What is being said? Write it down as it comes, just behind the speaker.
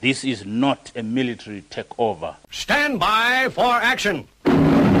This is not a military takeover. Stand by for action.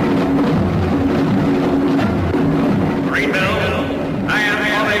 Greenville, I am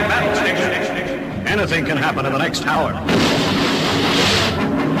on a battle station. Anything can happen in the next hour.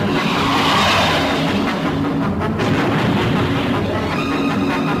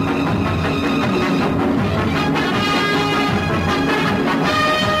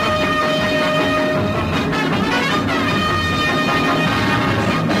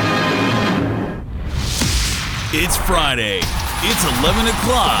 It's Friday, it's 11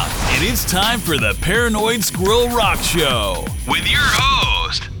 o'clock, and it's time for the Paranoid Squirrel Rock Show with your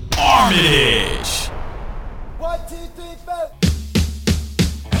host, Armitage. 1, 2, 3, 4.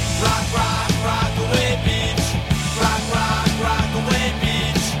 Rock, rock, rock away, bitch. Rock, rock, rock away,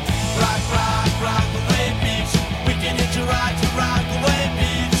 bitch. Rock, rock, rock away, bitch. We can hit you right to rock away,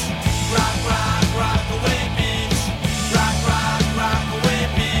 bitch. Rock, rock, rock away, bitch. Rock, rock, rock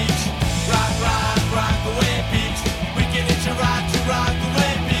away, bitch. Rock, rock, rock away, bitch. We can hit you right to rock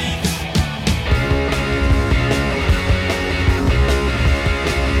away, bitch.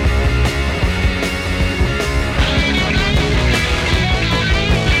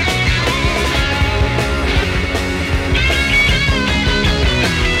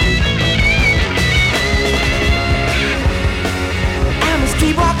 I'm a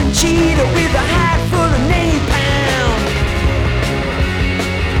street-walking cheetah with a hat full of napalm.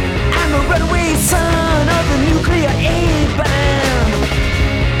 I'm a runaway son of the nuclear aid-bomb.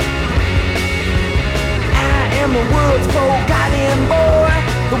 I am the world's forgotten boy,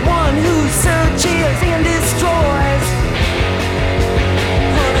 the one who searches and destroys.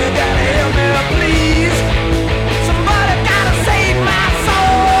 Honey, gotta help me, please. Somebody gotta save my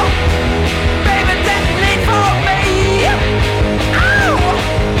soul. Baby, detonate for me. Oh!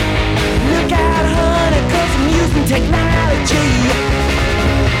 Look out, honey, 'cause I'm using technology.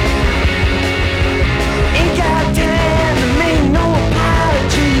 Ain't got time to make no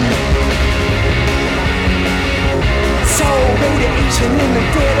apology. So radiation in the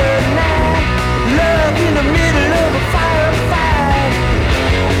dead of night, love in the middle of a firefight.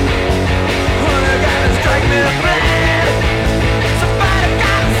 Honey, gotta strike me blind. Somebody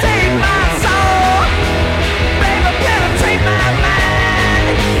gotta save my soul. Baby, penetrate my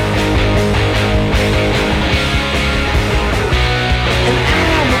mind. And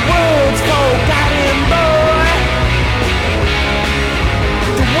I'm the world's forgotten boy,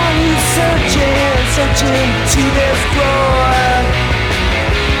 the one who's searching to destroy.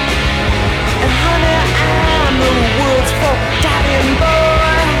 And honey, I'm the world's forgotten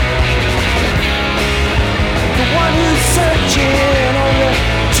boy, the one who's searching only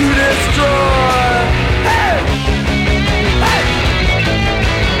to destroy. Hey! Hey!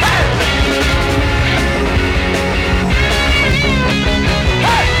 Hey!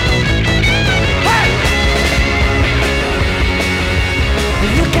 Hey! Hey!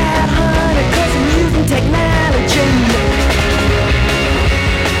 Look out, honey, 'cause I'm using technology.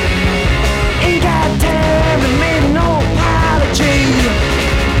 Ain't got time to make no apology.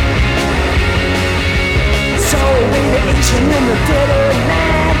 So radiation in the dead of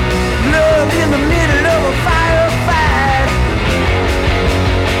night, love in the middle of a firefight.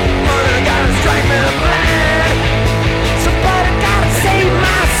 Honey, gotta strike me blind. Somebody gotta save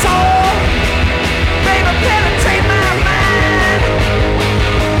my soul. Baby, penetrate my mind.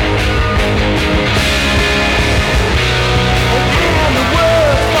 I'm the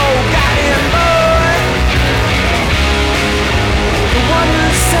world's forgotten boy, the one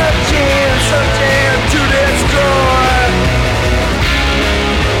who's searching to destroy.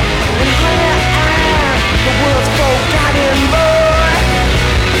 And honey, I'm the world's forgotten boy,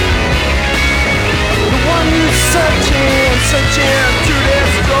 the one who's searching to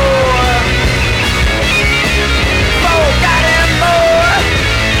destroy. Forgotten boy,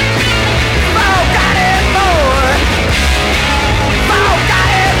 forgotten boy.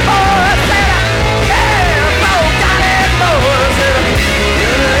 Forgotten boy, said I. Yeah, forgotten boy, said I.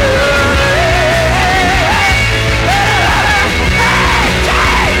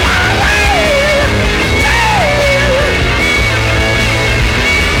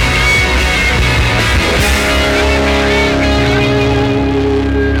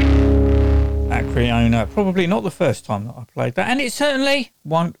 Rhino, probably not the first time that I played that, and it certainly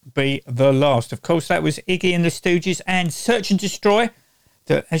won't be the last. Of course, that was Iggy and the Stooges and Search and Destroy,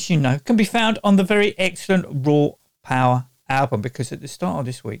 that, as you know, can be found on the very excellent Raw Power album, because at the start of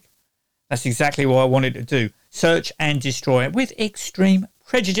this week, that's exactly what I wanted to do. Search and Destroy with Extreme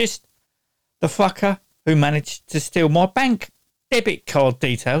Prejudice, the fucker who managed to steal my bank debit card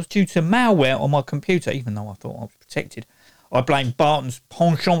details due to malware on my computer, even though I thought I was protected. I blame Barton's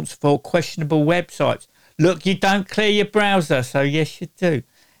penchants for questionable websites. Look, you don't clear your browser, so yes you do.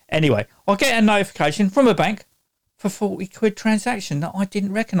 Anyway, I get a notification from a bank for £40 transaction that I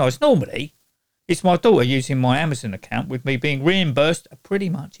didn't recognise. Normally, it's my daughter using my Amazon account with me being reimbursed pretty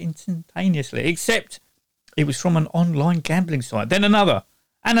much instantaneously, except it was from an online gambling site. Then another,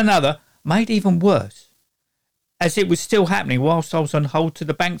 and another, made even worse, as it was still happening whilst I was on hold to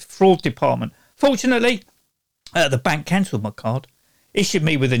the bank's fraud department. Fortunately, the bank cancelled my card, issued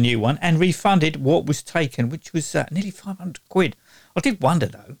me with a new one, and refunded what was taken, which was nearly £500. I did wonder,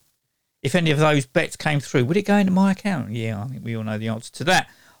 though, if any of those bets came through, would it go into my account? Yeah, I think we all know the answer to that.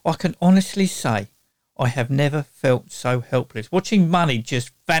 I can honestly say I have never felt so helpless. Watching money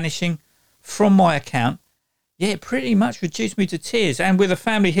just vanishing from my account, yeah, it pretty much reduced me to tears. And with a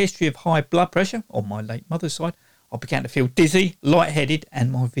family history of high blood pressure on my late mother's side, I began to feel dizzy, lightheaded,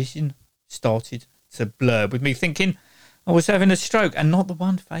 and my vision started to blur, with me thinking I was having a stroke, and not the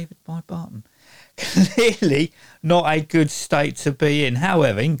one favoured by Barton. Clearly not a good state to be in.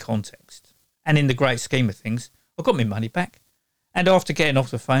 However, in context, and in the great scheme of things, I got my money back. And after getting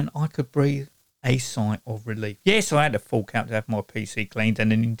off the phone, I could breathe a sigh of relief. Yes, I had to fork out to have my PC cleaned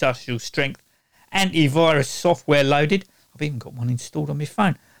and an industrial strength antivirus software loaded. I've even got one installed on my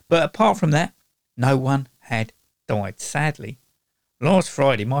phone. But apart from that, no one had died, sadly. Last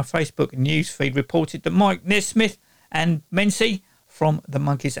Friday, my Facebook news feed reported that Mike Nesmith and Mency from the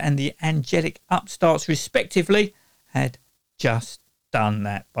Monkees and the Angelic Upstarts, respectively, had just done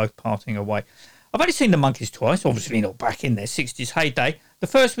that, both parting away. I've only seen the Monkees twice, obviously not back in their 60s heyday. The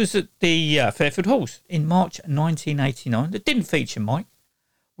first was at the Fairfield Halls in March 1989. That didn't feature Mike.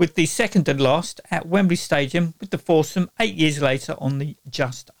 With the second and last at Wembley Stadium with the foursome 8 years later on the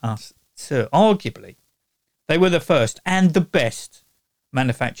Just Us tour. Arguably, they were the first and the best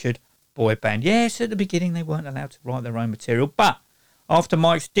manufactured boy band. Yes, at the beginning they weren't allowed to write their own material, but after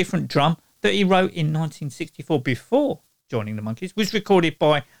Mike's different drum that he wrote in 1964 before joining the Monkees was recorded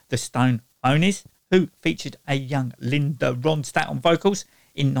by the Stone Onies, who featured a young Linda Ronstadt on vocals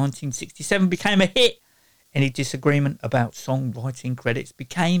in 1967, became a hit. Any disagreement about songwriting credits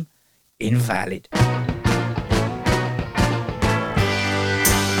became invalid.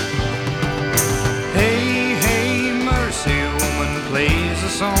 Hey, hey, mercy, woman plays a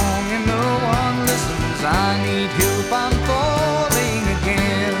song and no one listens. I need help, I'm falling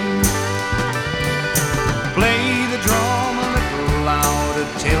again. Play the drum a little louder,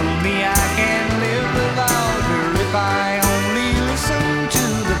 tell me I can live without her if I only listen to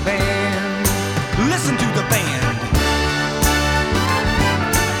the band. Listen to the band.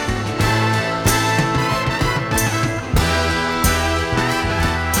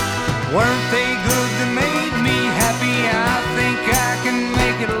 Weren't they good that made me happy? I think I can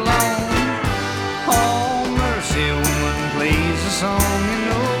make it alone. Oh, mercy, woman plays a song and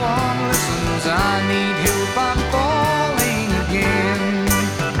no one listens. I need help, I'm falling again.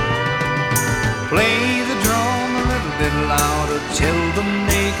 Play the drum a little bit louder, tell them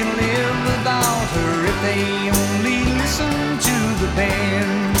they can live without her if they only listen to the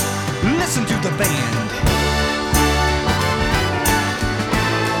band. Listen to the band.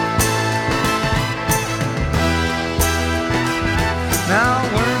 Now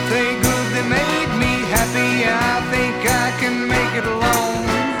weren't they good, they made me happy, I think I can make it alone.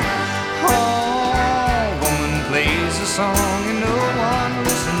 Oh, woman plays a song and no one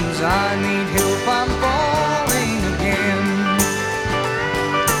listens. I need help, I'm falling again.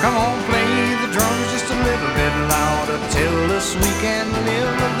 Come on, play the drums just a little bit louder, tell us we can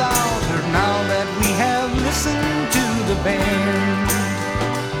live without her now that we have listened to the band.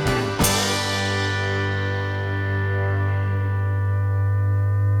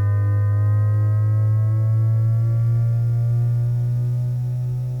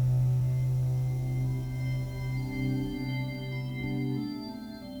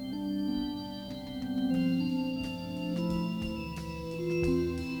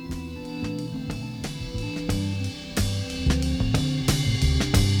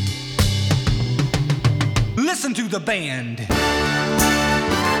 Listen to the band.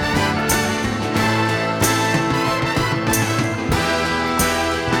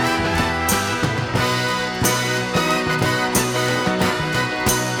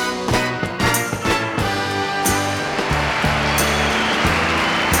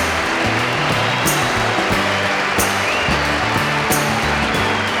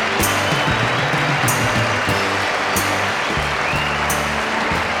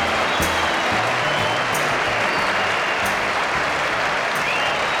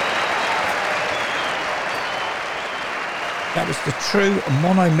 was the true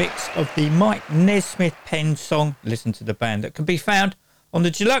mono mix of the Mike Nesmith penned song Listen to the Band that can be found on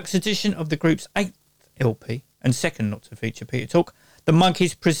the deluxe edition of the group's 8th LP and second not to feature Peter Talk, the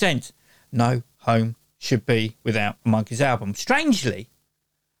Monkees present No Home Should Be Without a Monkees album. Strangely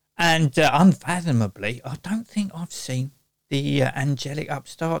and unfathomably, I don't think I've seen the Angelic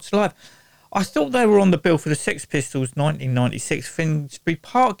Upstarts live. I thought they were on the bill for the Sex Pistols 1996 Finsbury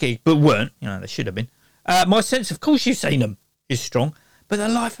Park gig, but weren't. You know, they should have been. My sense, of course you've seen them, is strong, but the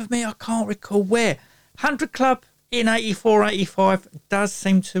life of me, I can't recall where. 100 Club in 84, 85 does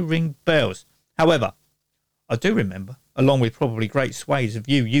seem to ring bells. However, I do remember, along with probably great swathes of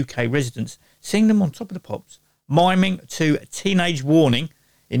you UK residents, seeing them on Top of the Pops, miming to Teenage Warning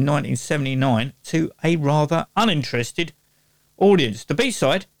in 1979 to a rather uninterested audience. The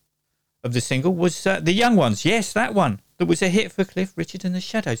B-side of the single was The Young Ones. Yes, that one. That was a hit for Cliff Richard and the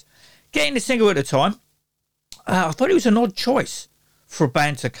Shadows. Getting the single at the time, I thought it was an odd choice for a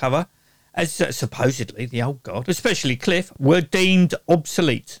band to cover, as supposedly the old guard, especially Cliff, were deemed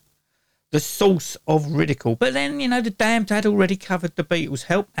obsolete, the source of ridicule. But then, you know, the Damned had already covered the Beatles'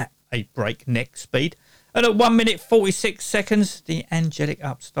 Help at a breakneck speed, and at 1 minute 46 seconds, the Angelic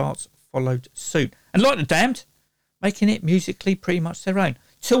Upstarts followed suit. And like the Damned, making it musically pretty much their own.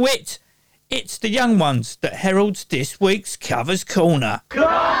 To wit, it's The Young Ones that heralds this week's Covers Corner.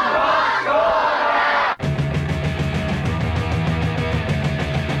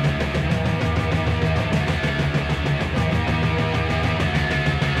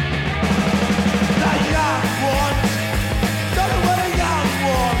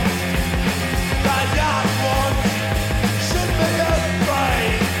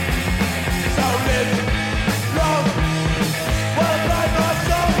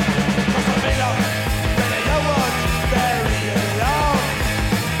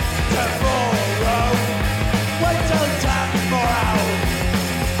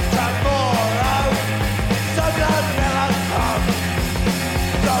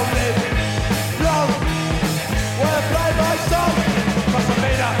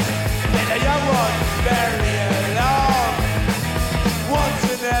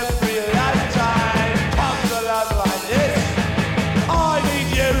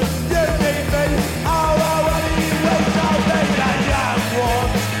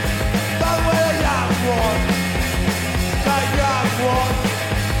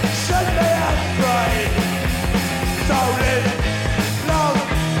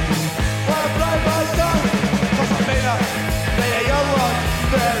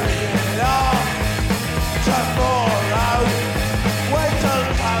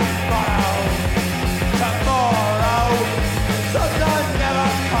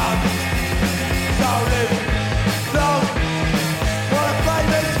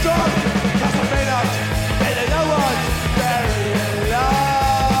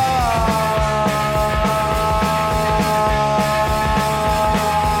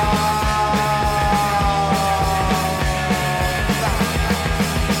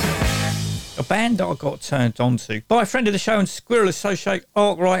 Band that I got turned on to by a friend of the show and Squirrel Associate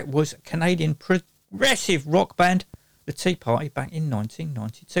Arkwright was Canadian progressive rock band The Tea Party back in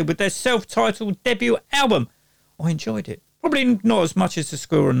 1992 with their self-titled debut album. I enjoyed it. Probably not as much as the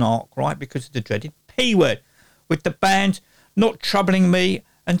Squirrel and Arkwright because of the dreaded P word, with the band not troubling me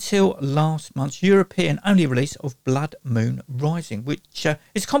until last month's European only release of Blood Moon Rising, which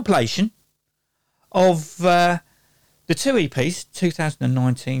is a compilation of the two EPs,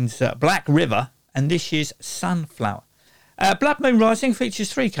 2019's Black River and this year's Sunflower. Blood Moon Rising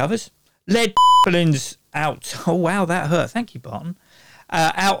features 3 covers. Led Zeppelin's Out. Oh, wow, that hurt. Thank you, Barton.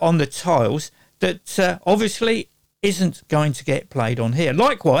 Out on the Tiles that obviously isn't going to get played on here.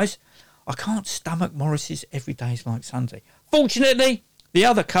 Likewise, I can't stomach Morris's Every Day's Like Sunday. Fortunately, the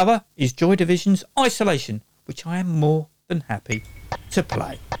other cover is Joy Division's Isolation, which I am more than happy to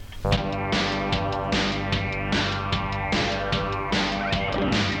play.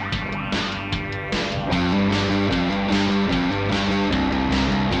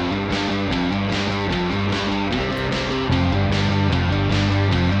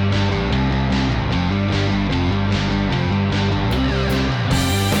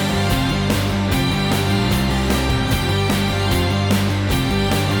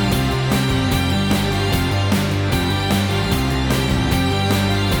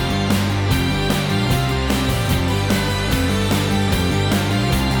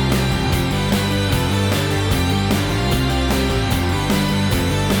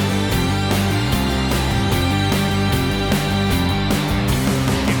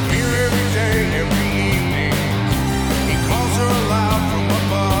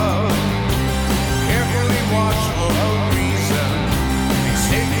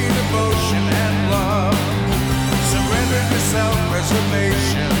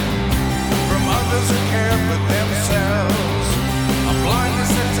 doesn't care for themselves. A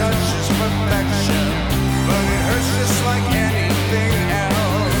blindness that touches perfection, but it hurts just like anything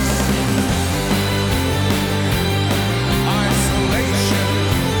else. Isolation,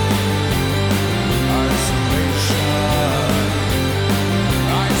 isolation,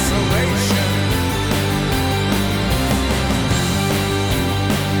 isolation.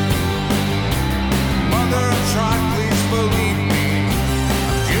 Mother, I'm trying, please believe me.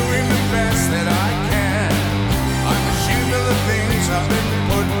 I'm doing the best that I can. I'm ashamed of the things I've been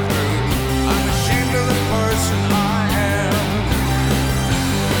put through. I'm ashamed of the person I am.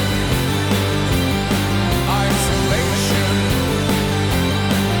 Isolation,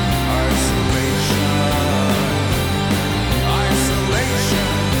 isolation, isolation.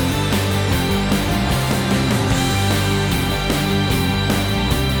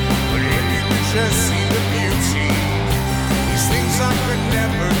 But if you could just see the beauty, these things I could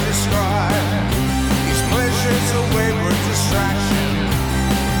never describe, these pleasures a wayward distraction,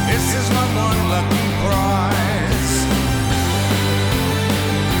 this is my one lucky prize.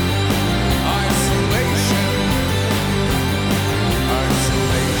 Isolation,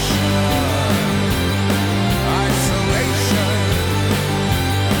 isolation, isolation.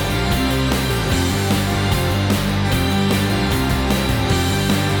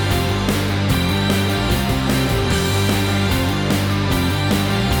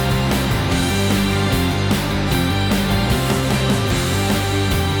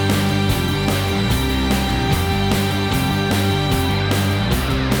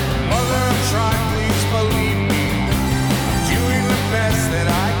 Mother, I'm trying, please believe me. I'm doing the best that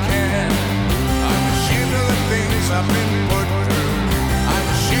I can. I'm ashamed of the things I've been put through. I'm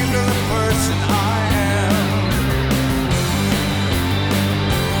ashamed of the person I am.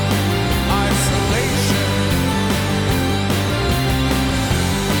 Isolation.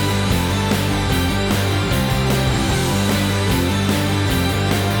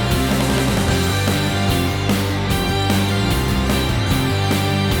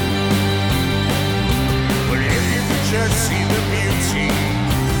 But if you could just see the beauty,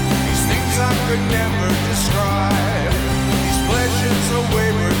 these things I could never describe, these pleasures a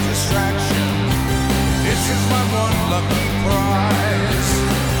wayward distraction, this is my one lucky prize.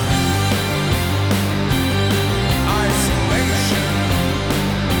 Isolation,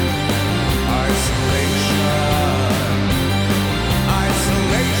 isolation,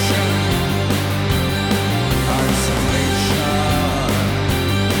 isolation, isolation,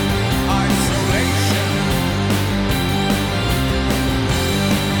 isolation.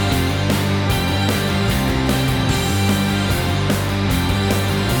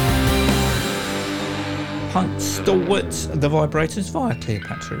 Punk stalwarts, the Vibrators, via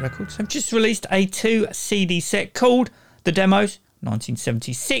Cleopatra Records, have just released a 2 CD set called The Demos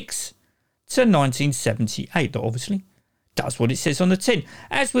 1976 to 1978. That obviously does what it says on the tin.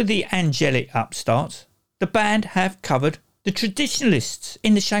 As with the Angelic Upstarts, the band have covered the Traditionalists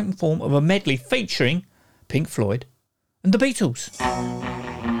in the shape and form of a medley featuring Pink Floyd and the Beatles.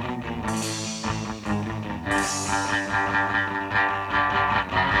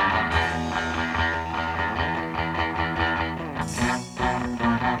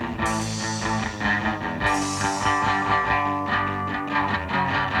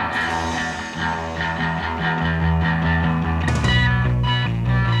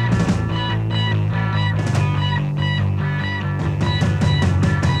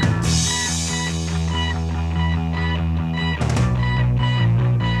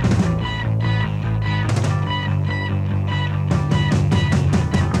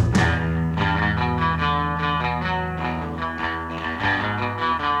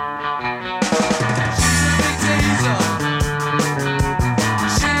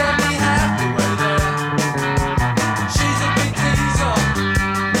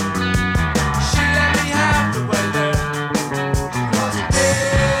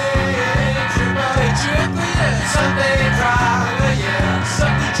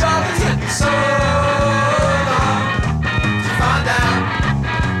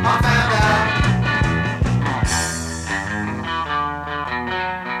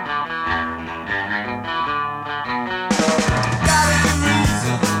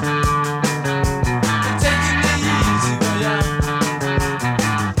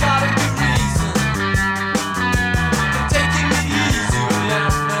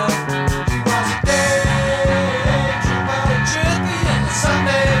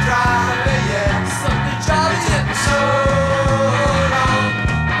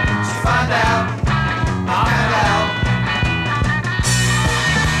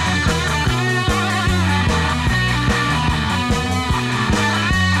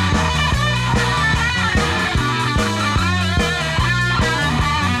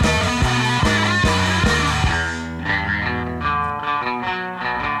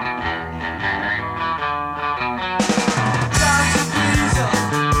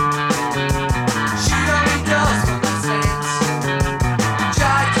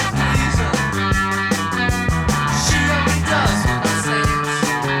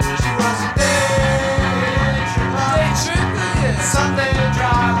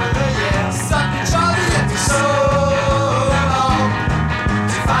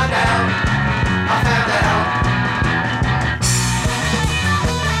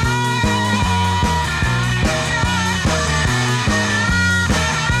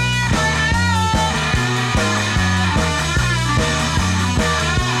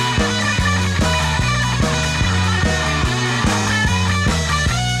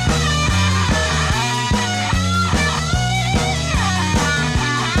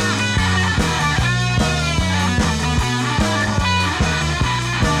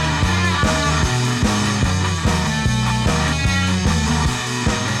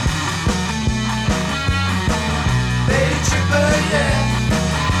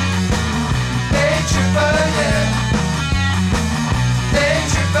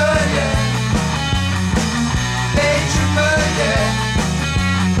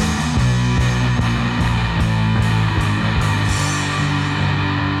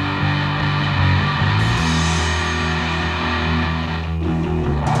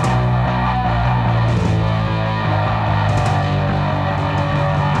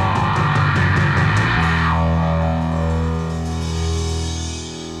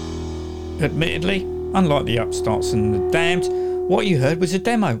 Admittedly, unlike the Upstarts and the Damned, what you heard was a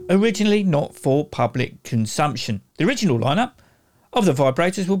demo, originally not for public consumption. The original lineup of the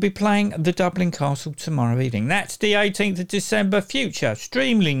Vibrators will be playing the Dublin Castle tomorrow evening. That's the 18th of December. Future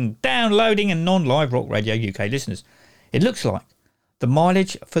streaming, downloading and non-live Rock Radio UK listeners. It looks like the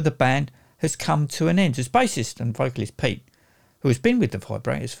mileage for the band has come to an end, as bassist and vocalist Pete, who has been with the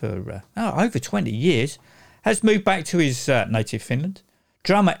Vibrators for over 20 years, has moved back to his native Finland.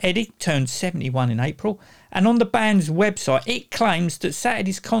 Drummer Eddie turned 71 in April, and on the band's website it claims that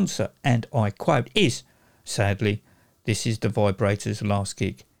Saturday's concert, and I quote, is, sadly, this is the Vibrators' last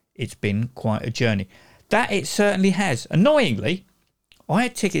gig. It's been quite a journey. That it certainly has. Annoyingly, I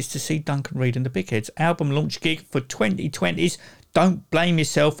had tickets to see Duncan, Reid and the Big Heads' album launch gig for 2020's Don't Blame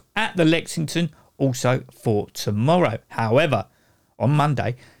Yourself at the Lexington, also for tomorrow. However, on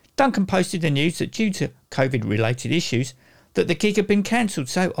Monday, Duncan posted the news that due to COVID-related issues, that the gig had been cancelled,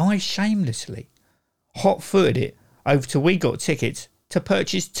 so I shamelessly hot-footed it over to We Got Tickets to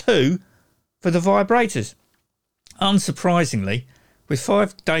purchase 2 for the Vibrators. Unsurprisingly, with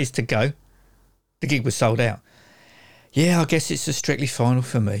 5 days to go, the gig was sold out. Yeah, I guess it's a Strictly final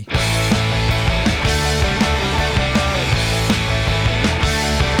for me.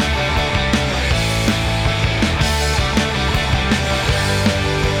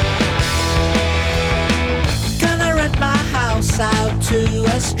 Out to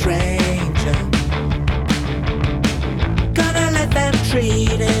a stranger, gonna let them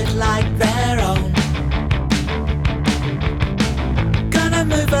treat it like their own, gonna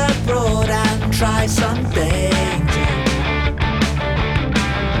move abroad and try some danger,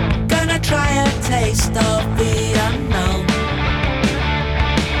 gonna try a taste of the unknown.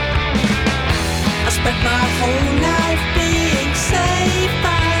 I spent my whole life being safe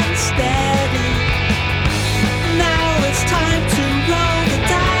and steady. Now it's time to roll the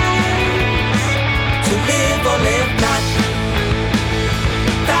dice, to live or live not.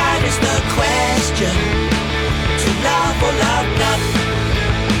 That is the question. To love or love not.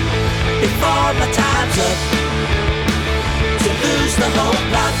 Before my time's up, to lose the whole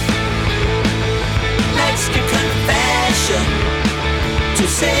plot. Let's give confession. To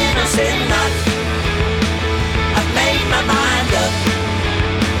sin or sin not. I've made my mind up.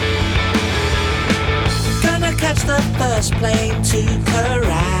 Gonna catch the first plane to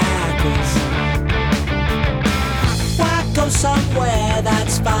Caracas. Why go somewhere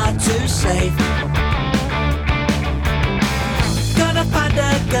that's far too safe? Gonna find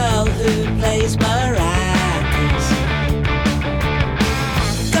a girl who plays maracas.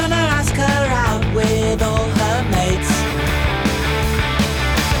 Gonna ask her out with all her mates.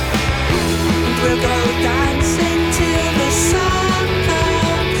 And we'll go dancing till the sun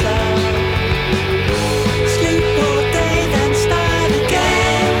comes up.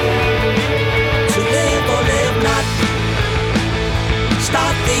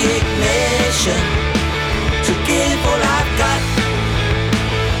 Start the ignition, to give all I've got.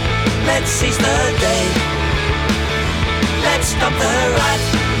 Let's seize the day, let's stop the rut.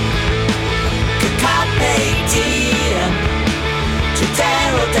 Carpe diem, to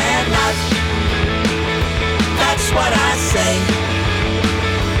dare or dare not. That's what I say.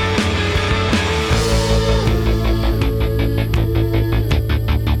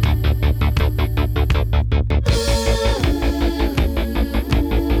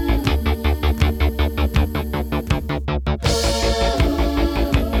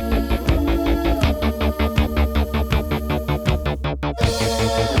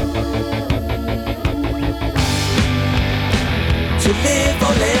 Live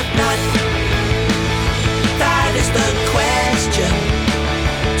or live not. That is the question.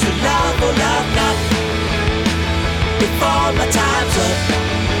 To love or love not. Before my time's up,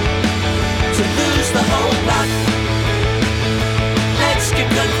 to lose the whole plot. Let's give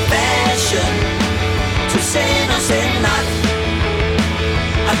confession. To sin or sin not.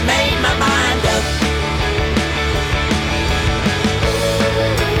 I've made my mind up.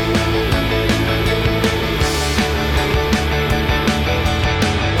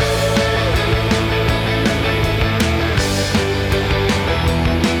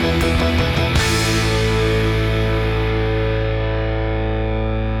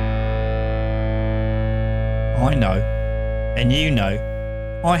 I know, and you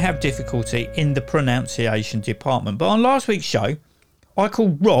know, I have difficulty in the pronunciation department, but on last week's show I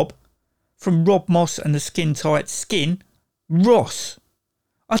called Rob from Rob Moss and the Skin Tight Skin Ross.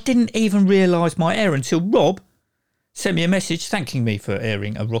 I didn't even realise my error until Rob sent me a message thanking me for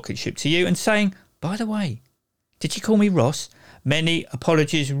airing a rocket ship to you and saying, by the way, did you call me Ross? Many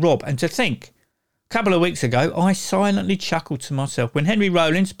apologies, Rob. And to think, couple of weeks ago, I silently chuckled to myself when Henry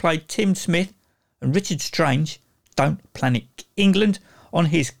Rollins played Tim Smith and Richard Strange, Don't Panic England, on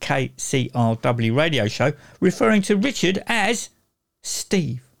his KCRW radio show, referring to Richard as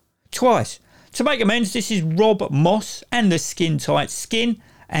Steve. Twice. To make amends, this is Rob Moss and the Skin Tight Skin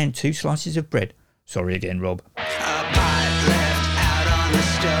and 2 slices of bread. Sorry again, Rob. A pipe left out on the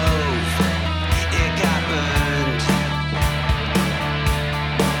stove. It got burned.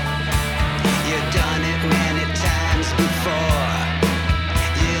 You've done it many times before.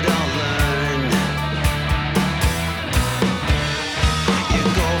 You don't learn. Your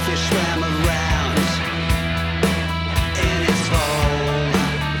goldfish swam around in its bowl.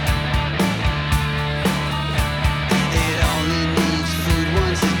 It only needs food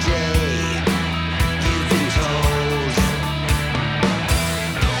once a day. You've been told.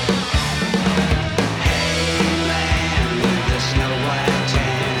 Hey man with the snow white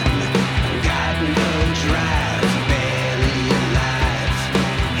tan, got no drive, barely alive.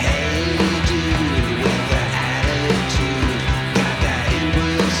 Hey dude with the attitude, got that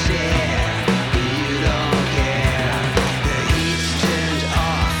inward stare, you don't care. The heat's turned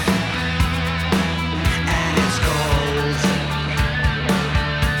off and it's cold.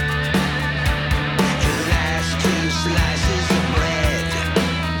 The last 2 slices of bread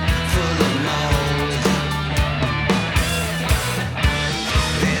full of mold.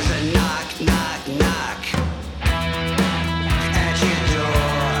 There's a knock, knock, knock at your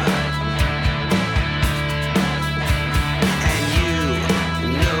door, and you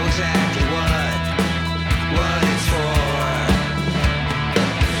know exactly what it's for.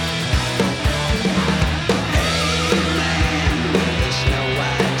 Hey man with a snow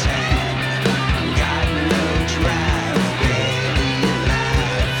white tan, got no drive, barely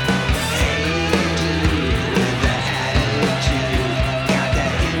alive. Hey dude with the attitude, got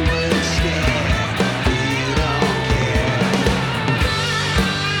that inward stare, you don't care.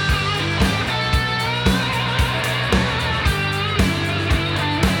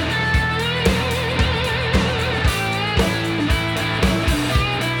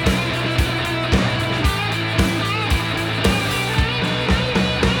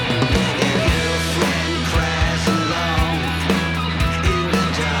 Your girlfriend cries alone in the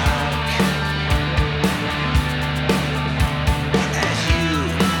dark as you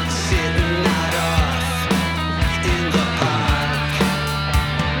sit and nod off in the park.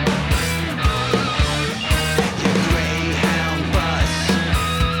 Your Greyhound bus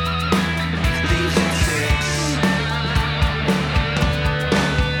leaves at 6,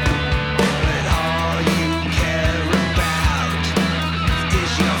 but all you care about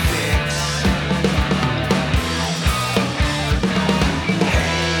is your fix.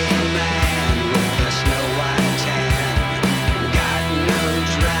 Hey man with the snow white tan, got no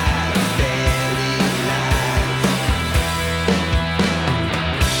drive, barely alive.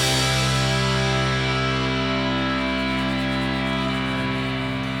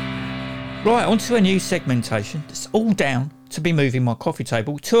 Right, on to a new segmentation that's all down to be moving my coffee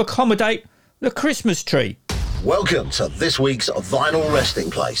table to accommodate the Christmas tree. Welcome to this week's Vinyl Resting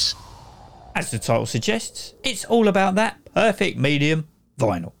Place. As the title suggests, it's all about that perfect medium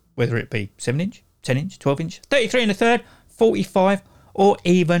vinyl, whether it be 7-inch, 10-inch, 12-inch, 33 and a third, 45 or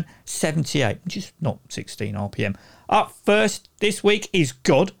even 78, which is not 16 RPM. Up first this week is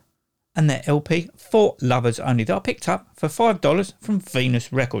God and their LP For Lovers Only that I picked up for $5 from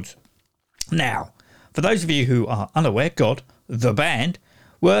Venus Records. Now, for those of you who are unaware, God, the band,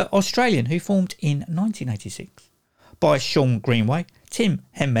 were Australian who formed in 1986 by Sean Greenway, Tim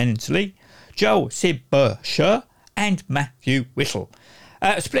Hemmensley, Joel Sibbersher and Matthew Whittle,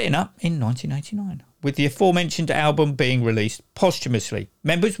 splitting up in 1989, with the aforementioned album being released posthumously.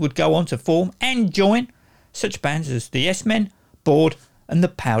 Members would go on to form and join such bands as the S-Men, Bored and the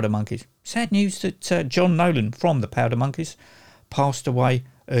Powder Monkees. Sad news that John Nolan from the Powder Monkees passed away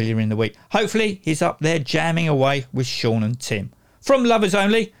earlier in the week. Hopefully he's up there jamming away with Sean and Tim. From Lovers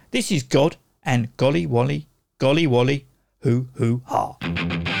Only, this is God and Golly Wolly, Hoo Hoo Ha.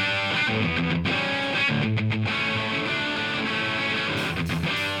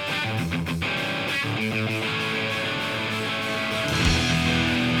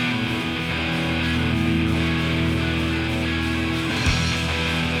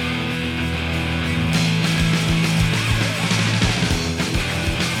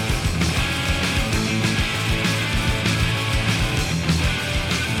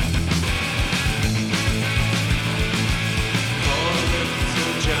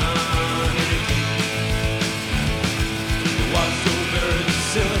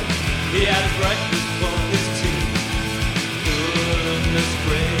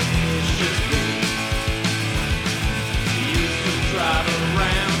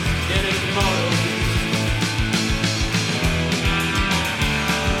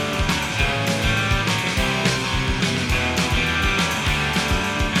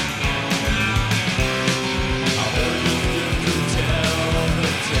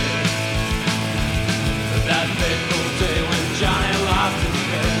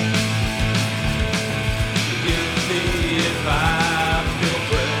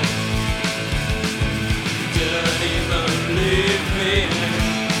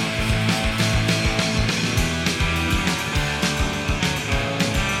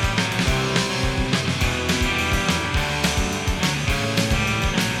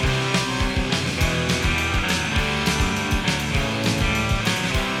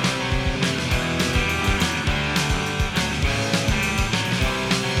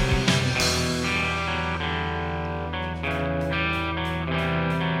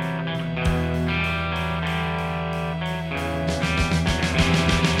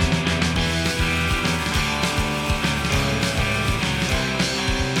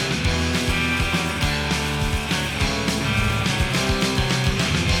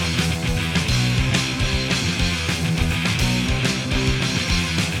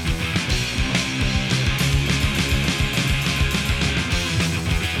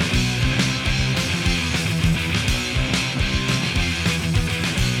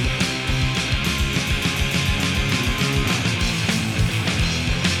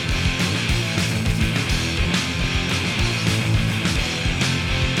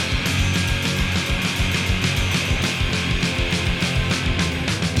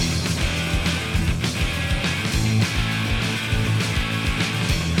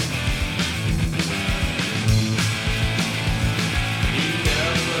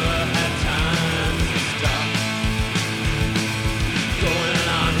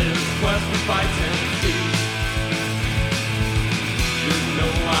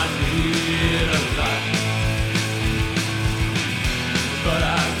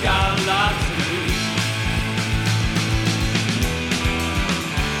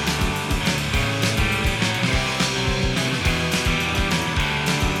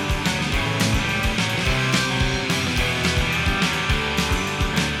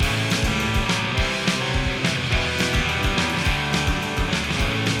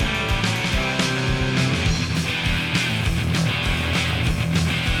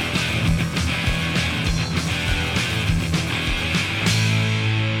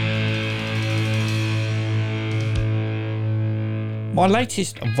 My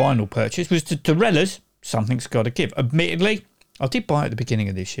latest vinyl purchase was the DeRellas, Something's Gotta Give. Admittedly, I did buy it at the beginning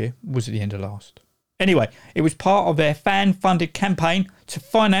of this year, was at the end of last. Anyway, it was part of their fan-funded campaign to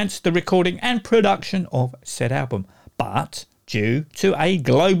finance the recording and production of said album. But due to a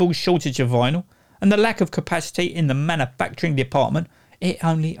global shortage of vinyl and the lack of capacity in the manufacturing department, it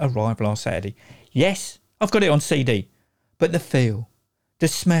only arrived last Saturday. Yes, I've got it on CD, but the feel, the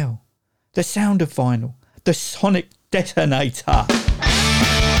smell, the sound of vinyl, the sonic detonator.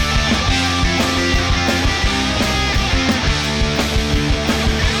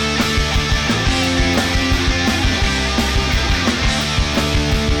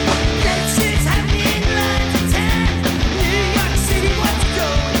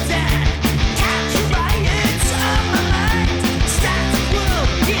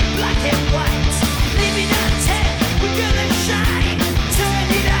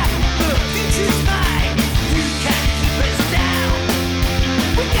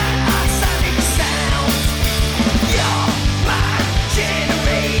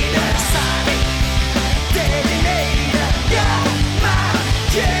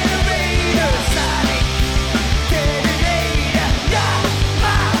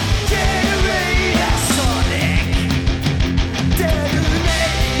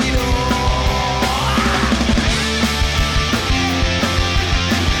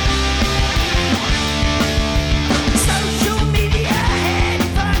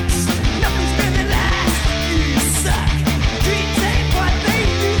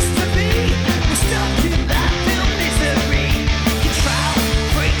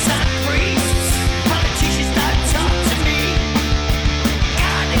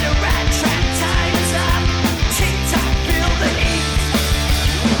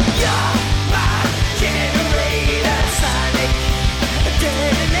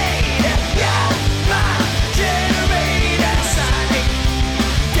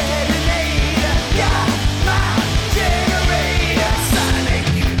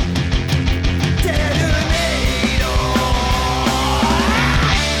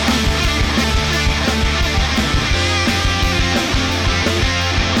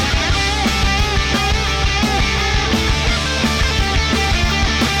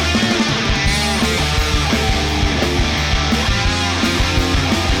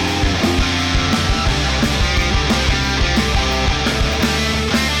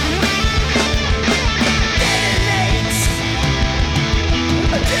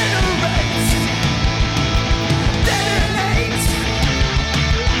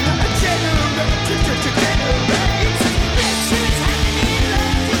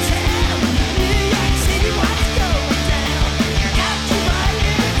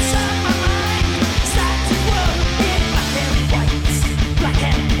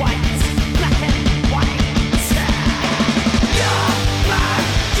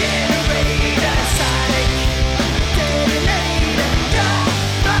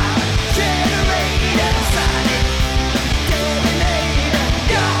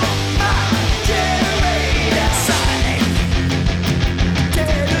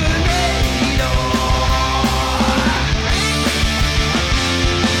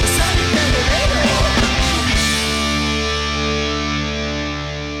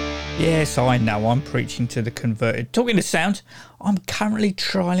 Yes, I know I'm preaching to the converted. Talking of sound, I'm currently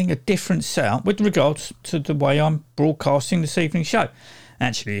trialling a different setup with regards to the way I'm broadcasting this evening's show.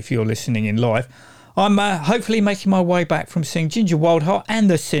 Actually, if you're listening in live, I'm hopefully making my way back from seeing Ginger Wildheart and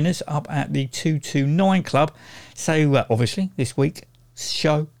the Sinners up at the 229 Club. So obviously this week's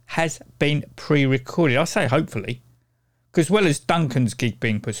show has been pre-recorded. I say hopefully, because as well as Duncan's gig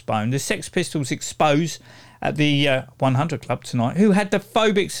being postponed, the Sex Pistols Expose at the 100 Club tonight, who had the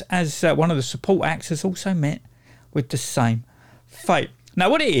Phobics as one of the support acts, has also met with the same fate.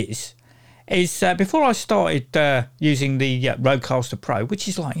 Now what it is before I started using the Rodecaster Pro, which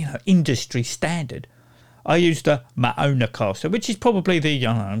is like, industry standard, I used the Maonacaster, which is probably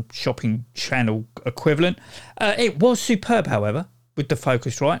the shopping channel equivalent. It was superb, however, with the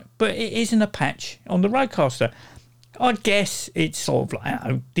Focusrite, but it isn't a patch on the Rodecaster. I guess it's sort of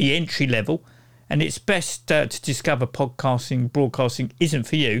like the entry level, and it's best to discover podcasting, broadcasting isn't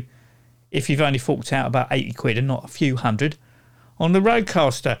for you if you've only forked out about 80 quid and not a few hundred on the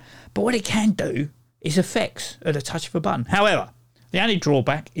Rodecaster. But what it can do is effects at a touch of a button. However, the only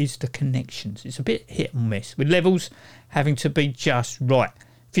drawback is the connections. It's a bit hit and miss, with levels having to be just right.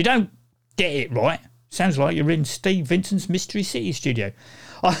 If you don't get it right, sounds like you're in Steve Vincent's Mystery City studio.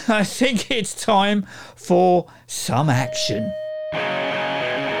 I think it's time for some action.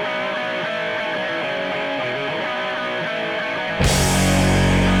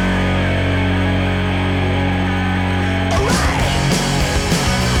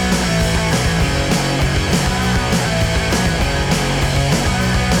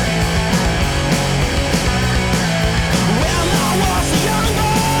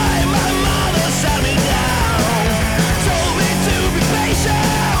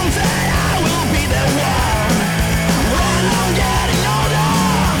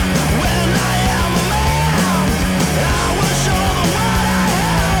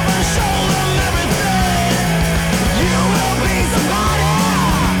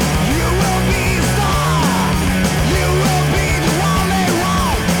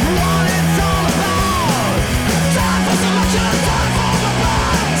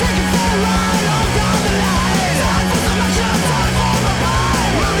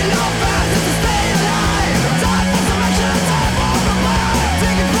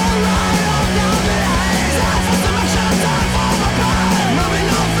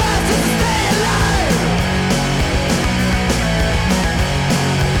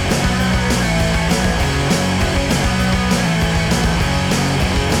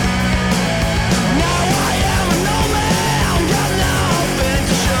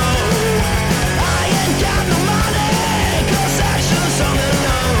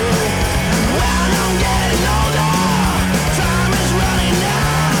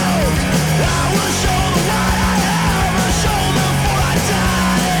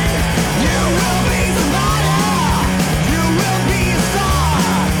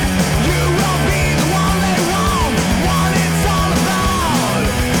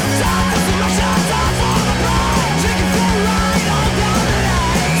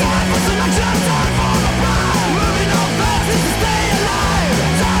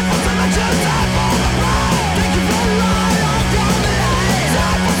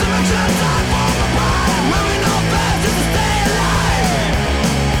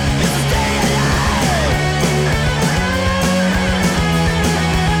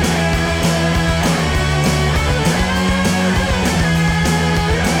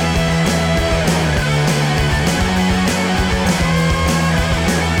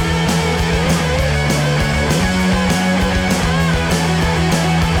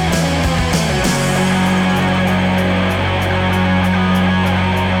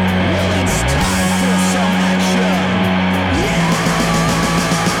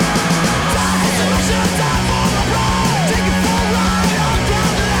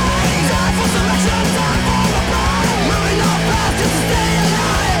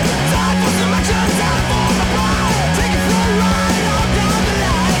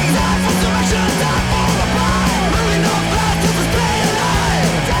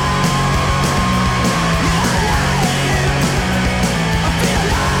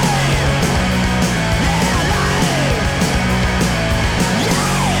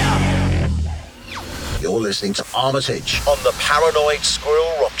 listening to Armitage on the Paranoid Squirrel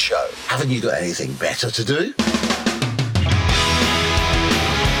Rock Show. Haven't you got anything better to do?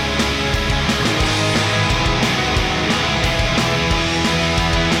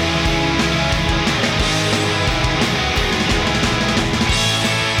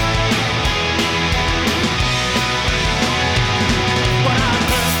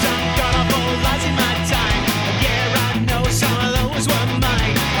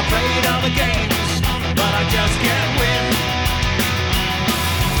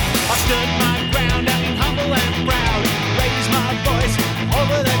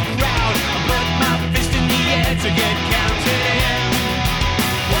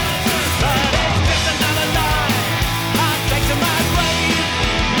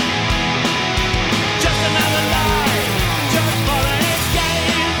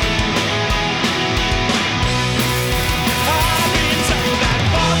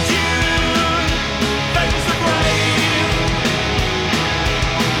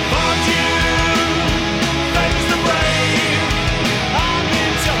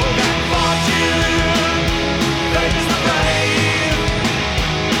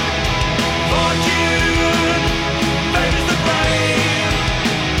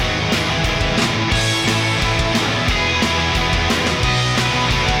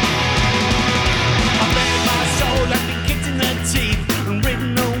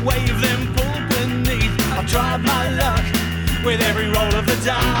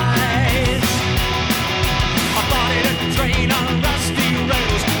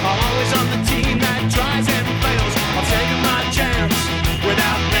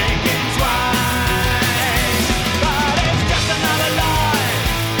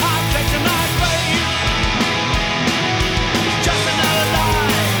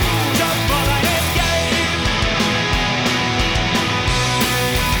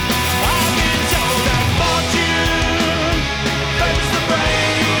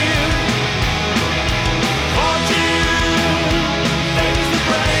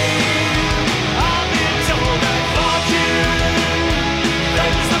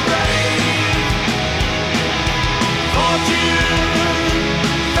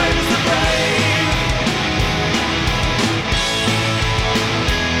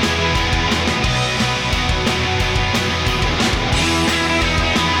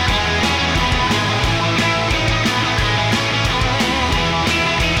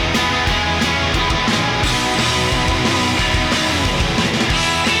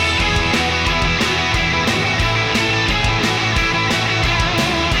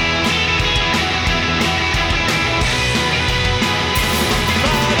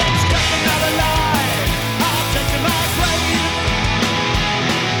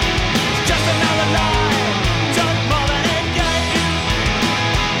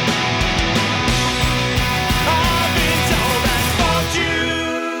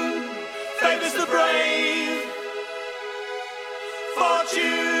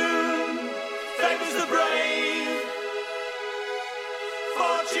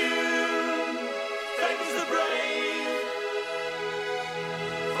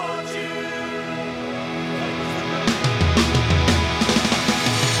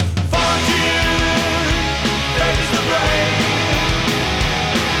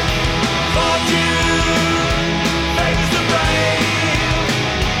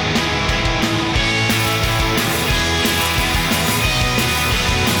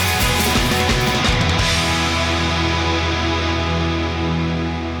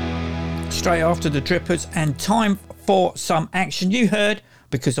 Straight after the Drippers and time for some action. You heard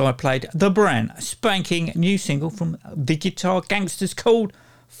because I played the brand spanking new single from the guitar Gangsters called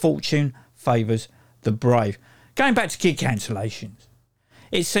Fortune Favours the Brave. Going back to gig cancellations,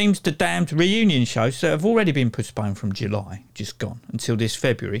 it seems the damned reunion shows that have already been postponed from July, just gone, until this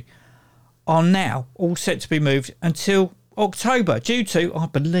February, are now all set to be moved until October due to, I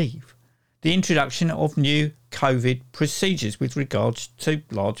believe, the introduction of new COVID procedures with regards to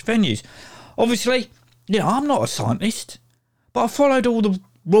large venues. Obviously, I'm not a scientist, but I followed all the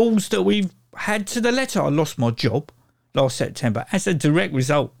rules that we've had to the letter. I lost my job last September as a direct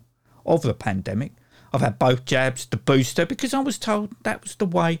result of the pandemic. I've had both jabs, the booster, because I was told that was the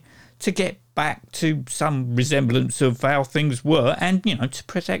way to get back to some resemblance of how things were and, to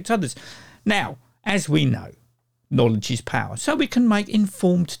protect others. Now, as we know, knowledge is power, so we can make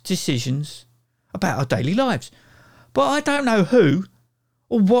informed decisions about our daily lives. But I don't know who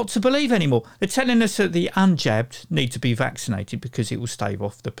or what to believe anymore. They're telling us that the unjabbed need to be vaccinated because it will stave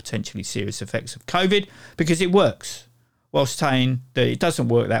off the potentially serious effects of COVID because it works, whilst saying that it doesn't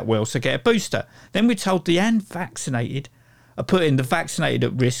work that well, so get a booster. Then we're told the unvaccinated are putting the vaccinated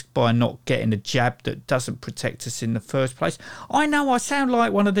at risk by not getting a jab that doesn't protect us in the first place. I know I sound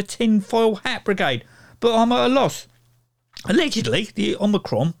like one of the tinfoil hat brigade, but I'm at a loss. Allegedly, the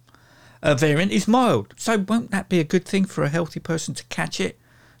Omicron variant is mild, so won't that be a good thing for a healthy person to catch it,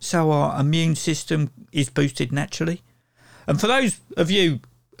 so our immune system is boosted naturally? And for those of you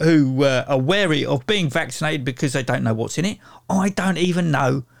who are wary of being vaccinated because they don't know what's in it, I don't even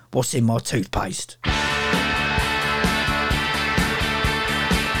know what's in my toothpaste.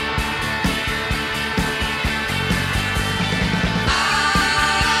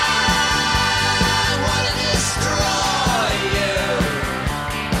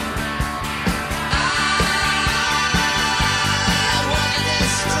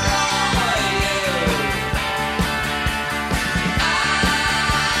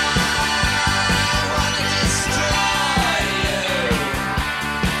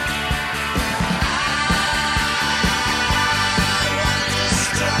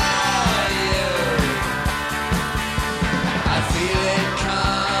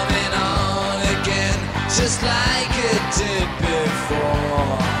 Just like it did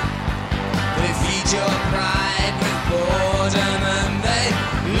before. They feed your pride with boredom and they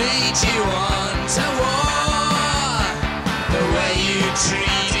lead you on to war. The way you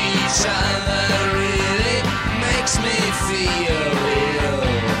treat each other really makes me feel ill.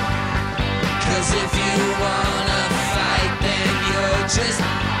 'Cause if you wanna fight, then you're just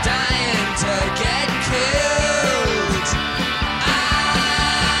dying to get killed.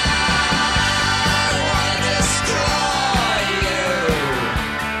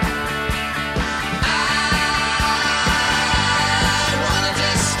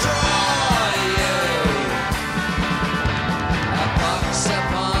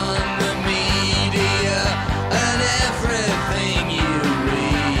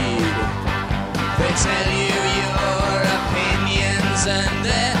 And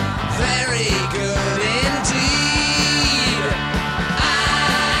they're very good indeed. I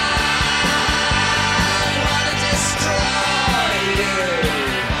wanna destroy you.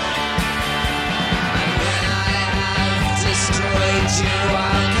 And when I have destroyed you,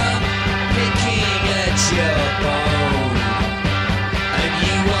 I'll come picking at your bone. And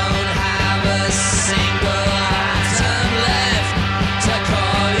you won't have a single atom left to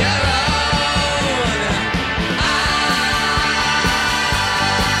call your own.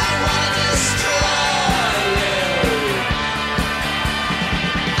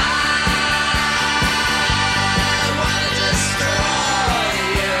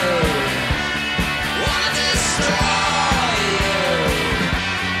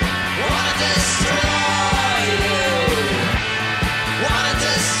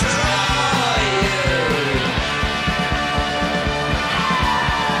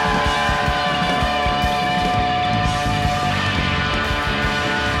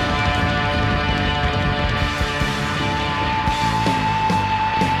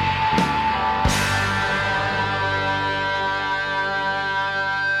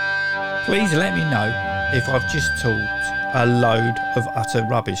 Please let me know if I've just talked a load of utter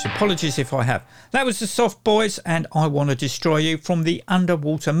rubbish. Apologies if I have. That was the Soft Boys and I Want to Destroy You from the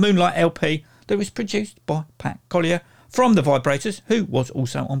Underwater Moonlight LP that was produced by Pat Collier from the Vibrators, who was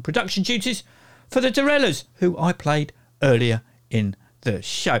also on production duties for the DeRellas, who I played earlier in the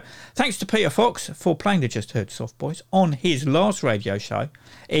show. Thanks to Peter Fox for playing the Just Heard Soft Boys on his last radio show.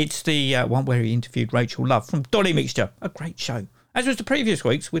 It's the one where he interviewed Rachel Love from Dolly Mixture. A great show, as was the previous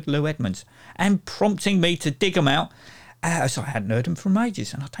week's with Lou Edmonds, and prompting me to dig them out, as I hadn't heard them from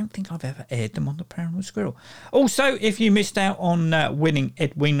ages, and I don't think I've ever aired them on the Paranoid Squirrel. Also, if you missed out on winning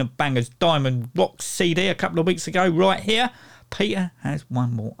Edwina Banger's Diamond Rock CD a couple of weeks ago, right here, Peter has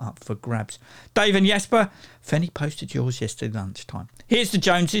one more up for grabs. Dave and Jasper, Fenny posted yours yesterday lunchtime. Here's the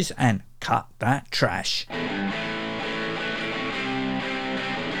Joneses and Cut That Trash.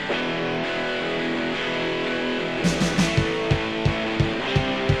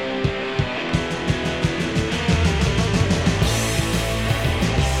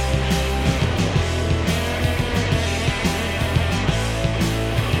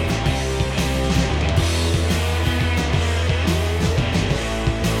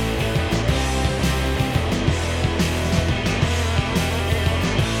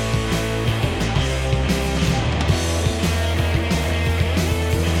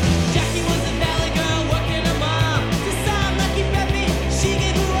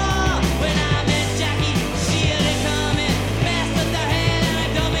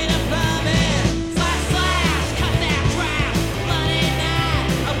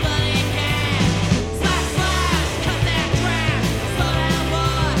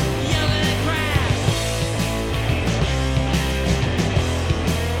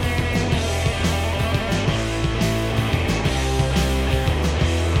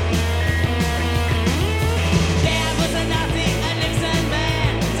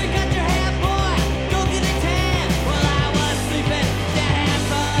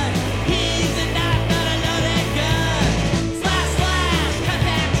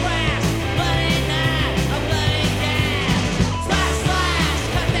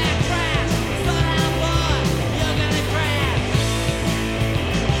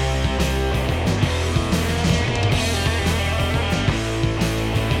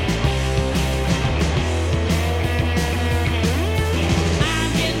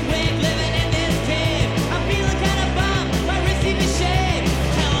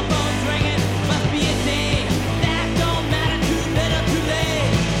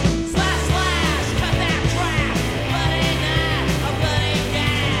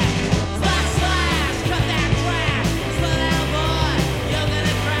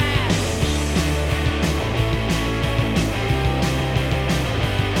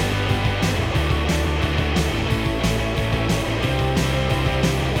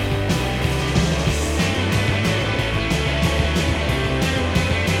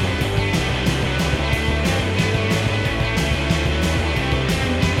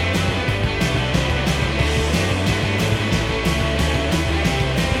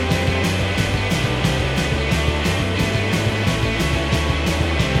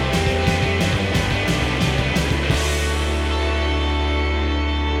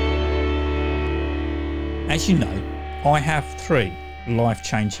 as you know, I have 3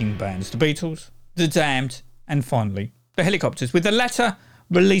 life-changing bands. The Beatles, The Damned, and finally, the Hellacopters, with the latter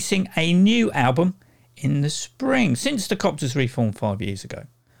releasing a new album in the spring. Since the Copters reformed 5 years ago,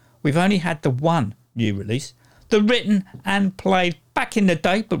 we've only had the one new release, the written and played back in the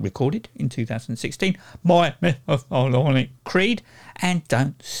day, but recorded in 2016, My Methylonic Creed and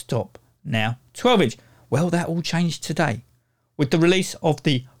Don't Stop Now 12-inch. Well, that all changed today with the release of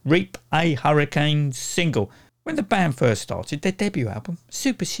the Reap a Hurricane single. When the band first started, their debut album,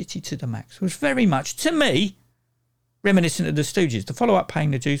 Super City to the Max, was very much, to me, reminiscent of the Stooges. The follow-up, Paying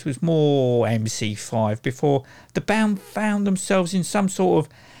the Dues, was more MC5 before the band found themselves in some sort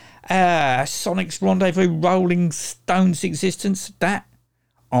of Sonic's Rendezvous, Rolling Stones existence that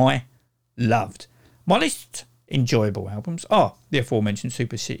I loved. My least enjoyable albums are the aforementioned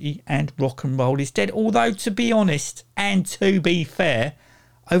Super City and Rock and Roll Is Dead, although to be honest and to be fair,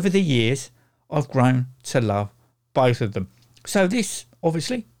 over the years I've grown to love both of them. So this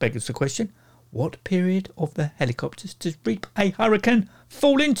obviously begs the question, what period of the Hellacopters does Reap a Hurricane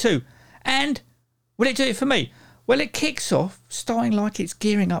fall into? And will it do it for me? Well, it kicks off starting like it's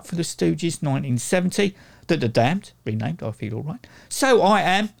gearing up for the Stooges 1970, that the Damned, renamed I Feel Alright. So I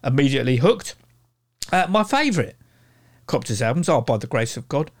am immediately hooked. My favourite Copters albums are By the Grace of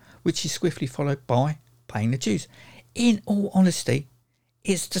God, which is swiftly followed by Paying the Dues. In all honesty,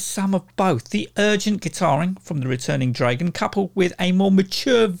 it's the sum of both. The urgent guitaring from the returning Dragon, coupled with a more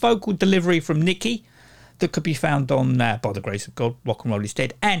mature vocal delivery from Nicky that could be found on By the Grace of God, Rock and Roll Is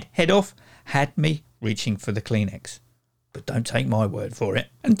Dead, and Head Off, had me reaching for the Kleenex. But don't take my word for it.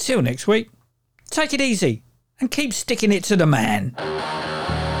 Until next week, take it easy and keep sticking it to the man.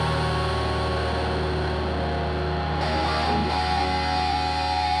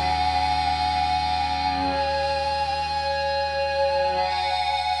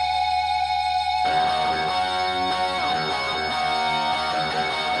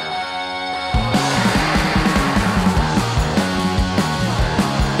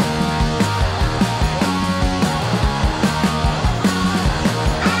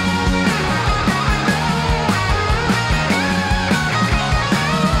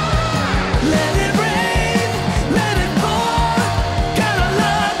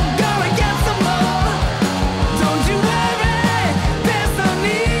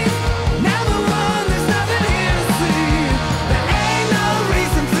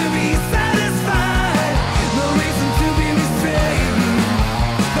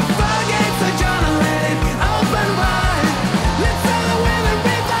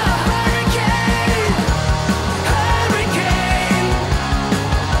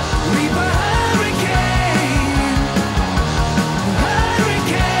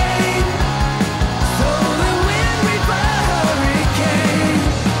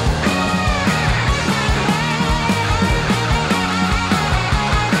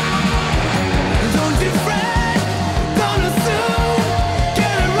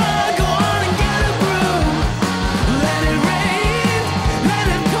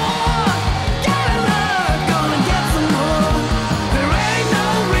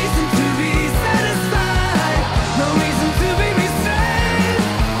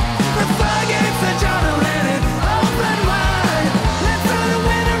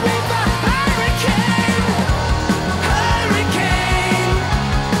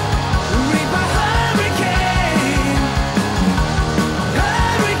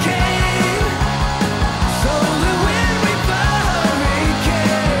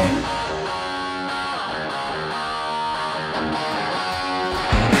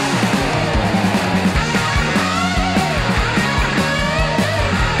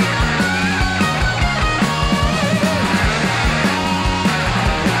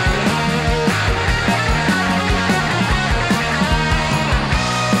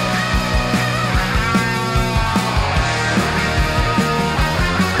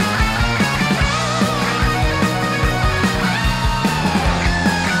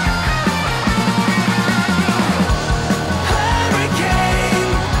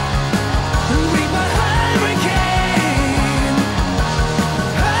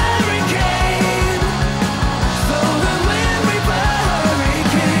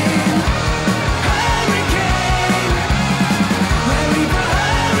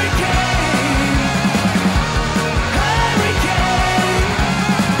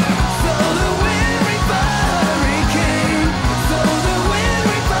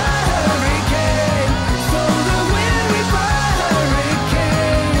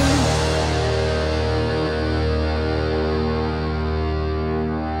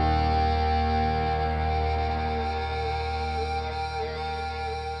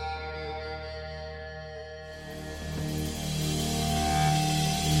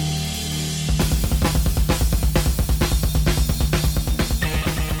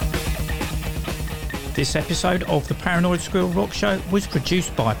 This episode of the Paranoid Squirrel Rock Show was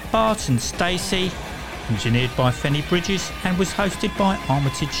produced by Bart and Stacey, engineered by Fenny Bridges, and was hosted by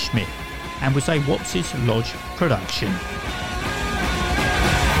Armitage Smith, and was a Wops's Lodge production.